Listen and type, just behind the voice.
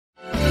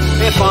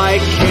if I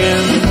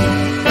can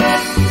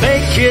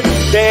make it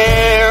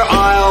there,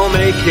 I'll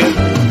make it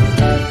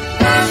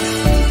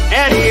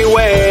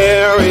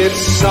anywhere.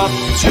 It's up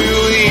to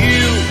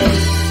you.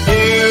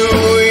 New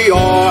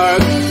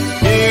York,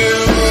 New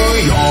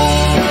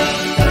York.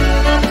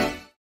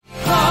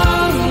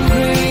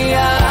 Hungry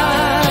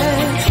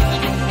eyes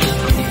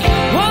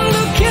won't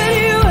look at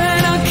you,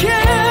 and I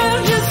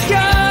can't just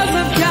 'cause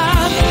I've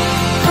got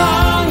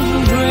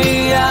hungry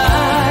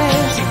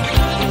eyes.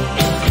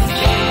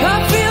 I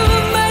feel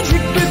the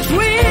magic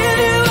between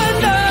you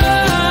and I.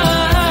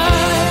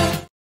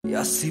 Y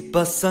así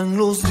pasan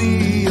los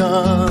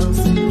días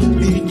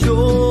y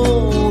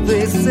yo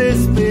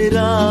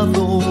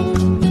desesperado,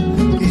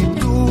 y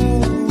tú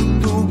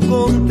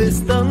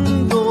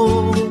contestando,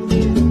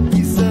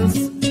 quizás.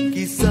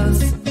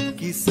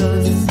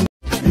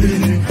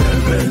 In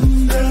heaven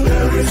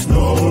there is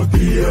no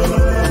beer,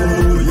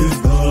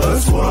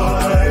 that's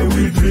why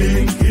we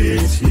drink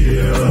it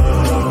here.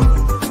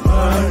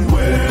 And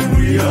when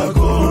we are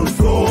gone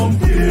from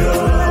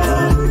here,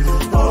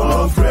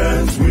 our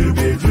friends will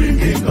be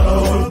drinking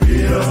our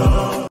beer.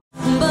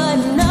 But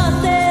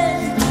nothing,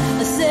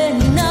 I said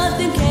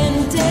nothing can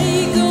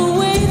take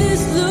away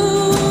this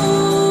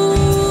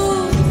blues,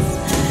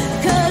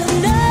 'cause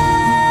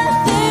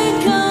nothing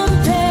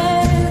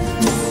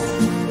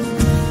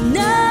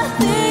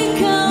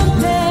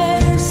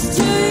compares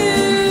to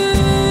you.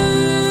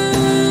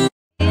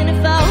 And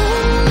if I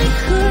only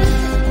could,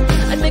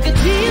 I'd make a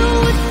deal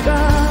with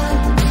God,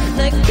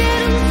 like get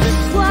him to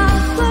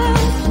swap our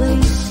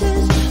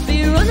places, be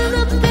running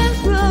up that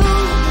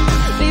road,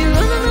 be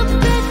running up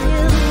that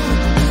hill,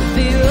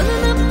 be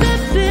running up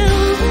that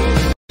building.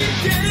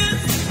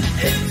 Dance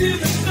into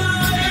the